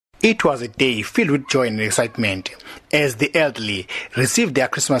It was a day filled with joy and excitement as the elderly received their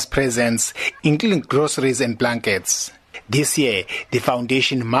Christmas presents, including groceries and blankets. This year, the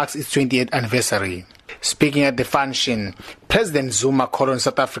foundation marks its 20th anniversary. Speaking at the function, President Zuma called on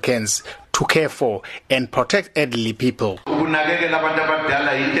South Africans to care for and protect elderly people. Ukunakekela abantu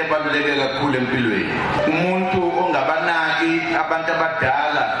abadala into ebaluleke kakhulu empilweni. Umuntu ongabanaki abantu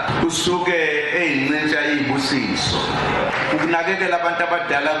abadala usuke eyincentsha yibusiso. Ukunakekela abantu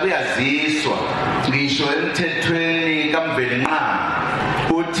abadala kuyaziswa ngisho emthethweni kamvelinqama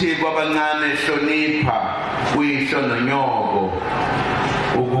uthi kwabancane hlonipha uyihlo nonyoko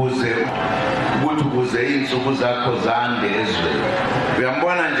ukuze insuku zakho zande ezweni.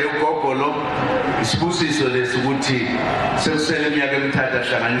 Uyambona nje ugogo lo isibusiso lesikuthi sekusele iminyaka emithathu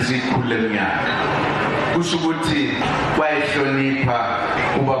ahlanganisa ikhulu eminyaka. Kusho ukuthi wayehlonipha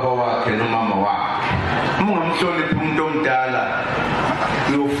ubaba wakhe nomama wakhe. Ungamhloniphi umuntu omdala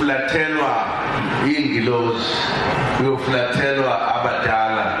uyoflathelwa ingilozi, uyoflathelwa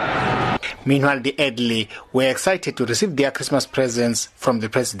abadala. Meanwhile, the elderly were excited to receive their Christmas presents from the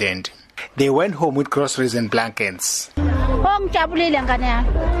president. They went home with groceries and blankets. Ngijabulile ngane yami.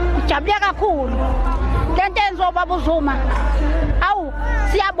 Ngijabule kakhulu. Lento enzo baba Zuma. Awu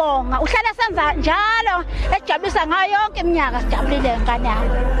siyabonga. Uhlala senza njalo ejabulisa ngayo yonke iminyaka sijabulile ngane yami.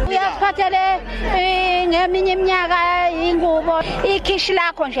 Uyasiphathele ngeminye iminyaka ingubo ikhishi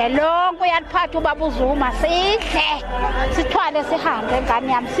lakho nje lonke uyaliphatha ubaba Zuma sihle. Sithwale sihambe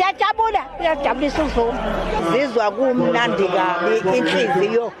ngane yami. Siyajabula, uyajabulisa uZuma. Zizwa kumnandi kabi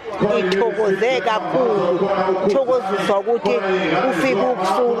inhliziyo ithokoze kakhulu. Thokoziswa ukuthi ufika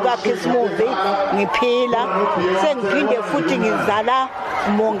ubusuku kaKhisimusi ngiphila sengiphinde futhi ngizala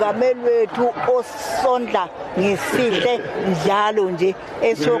umongameli wethu osondla ngisihle njalo nje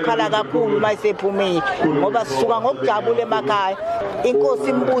esokhala kakhulu mayisephumile ngoba sisuka ngokujabula emakhaya. Inkosi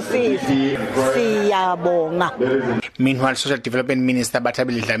imbusisi siyabonga. Meanwhile, Social Development Minister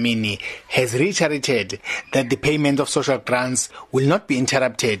Bathabile Dlamini has reiterated that the payment of social grants will not be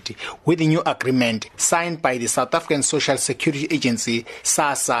interrupted with the new agreement signed by the South African Social Security Agency,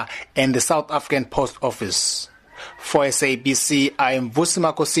 SASSA, and the South African Post Office. For SABC, I am Vusi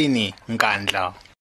Makhosini, Nkandla.